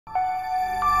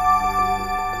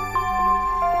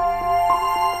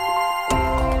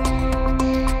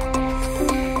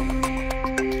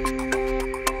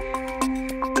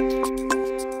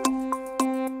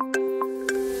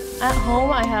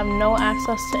have no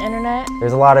access to internet.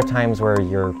 There's a lot of times where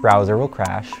your browser will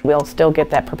crash. We'll still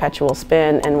get that perpetual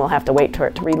spin and we'll have to wait for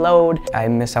it to reload. I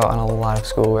miss out on a lot of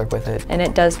schoolwork with it. And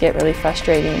it does get really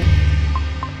frustrating.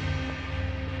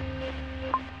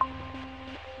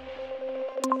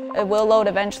 It will load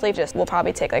eventually, will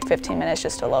probably take like 15 minutes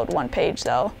just to load one page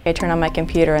though. I turn on my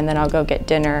computer and then I'll go get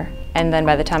dinner, and then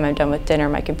by the time I'm done with dinner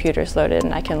my computer's loaded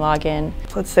and I can log in.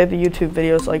 Let's say the YouTube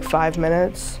video is like 5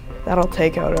 minutes. That'll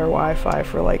take out our Wi-Fi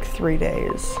for like 3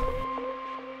 days.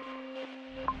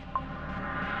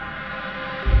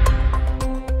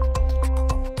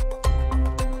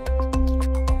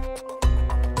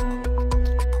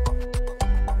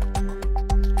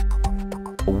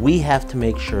 We have to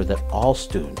make sure that all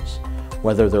students,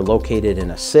 whether they're located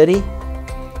in a city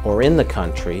or in the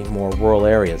country, more rural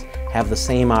areas, have the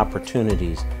same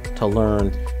opportunities to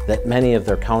learn that many of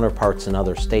their counterparts in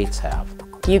other states have.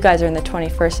 You guys are in the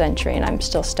 21st century and I'm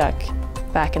still stuck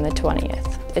back in the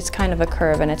 20th. It's kind of a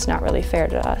curve and it's not really fair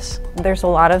to us. There's a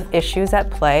lot of issues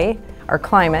at play: our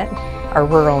climate, our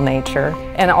rural nature,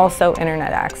 and also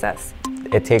internet access.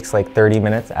 It takes like 30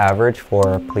 minutes average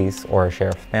for a police or a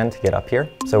sheriff's van to get up here.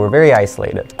 So we're very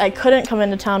isolated. I couldn't come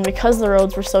into town because the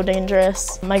roads were so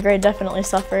dangerous. My grade definitely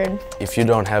suffered. If you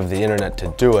don't have the internet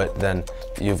to do it, then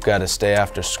you've got to stay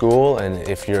after school, and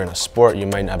if you're in a sport, you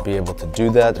might not be able to do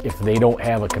that. If they don't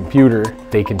have a computer,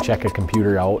 they can check a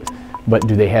computer out, but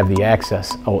do they have the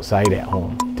access outside at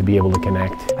home to be able to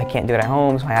connect? I can't do it at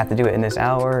home, so I have to do it in this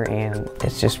hour, and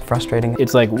it's just frustrating.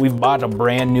 It's like we've bought a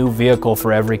brand new vehicle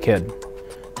for every kid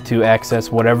to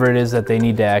access whatever it is that they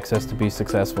need to access to be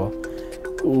successful.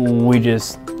 We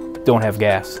just don't have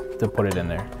gas to put it in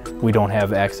there. We don't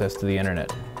have access to the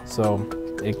internet. So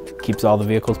it keeps all the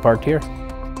vehicles parked here.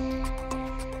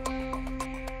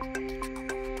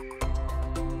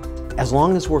 As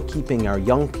long as we're keeping our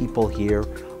young people here,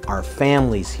 our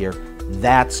families here,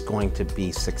 that's going to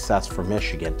be success for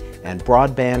Michigan. And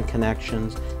broadband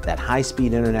connections, that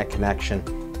high-speed internet connection,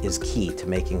 is key to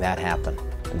making that happen.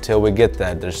 Until we get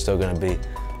that, there's still going to be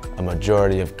a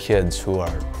majority of kids who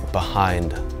are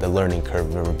behind the learning curve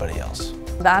of everybody else.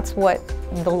 That's what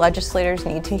the legislators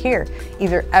need to hear.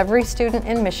 Either every student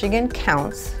in Michigan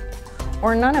counts,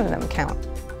 or none of them count.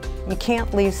 You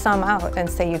can't leave some out and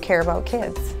say you care about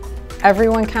kids.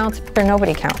 Everyone counts, or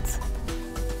nobody counts.